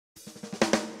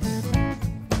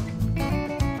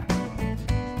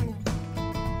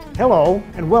Hello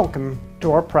and welcome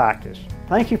to our practice.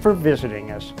 Thank you for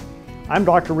visiting us. I'm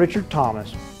Dr. Richard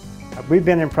Thomas. We've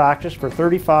been in practice for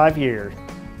 35 years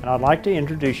and I'd like to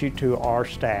introduce you to our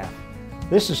staff.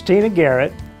 This is Tina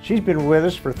Garrett. She's been with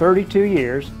us for 32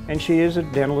 years and she is a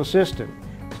dental assistant.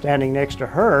 Standing next to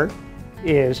her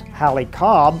is Hallie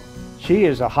Cobb. She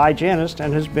is a hygienist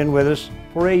and has been with us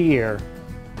for a year.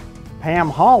 Pam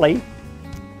Hawley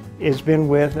has been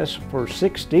with us for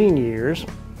 16 years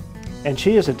and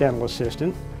she is a dental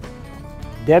assistant.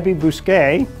 Debbie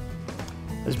Bousquet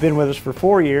has been with us for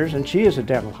 4 years and she is a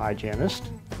dental hygienist.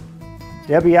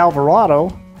 Debbie Alvarado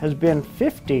has been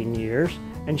 15 years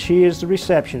and she is the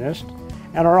receptionist.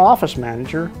 And our office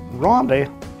manager, Rhonda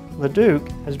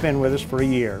LeDuc, has been with us for a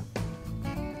year.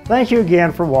 Thank you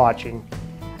again for watching.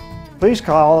 Please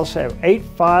call us at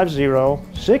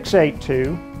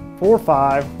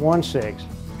 850-682-4516.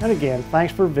 And again,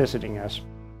 thanks for visiting us.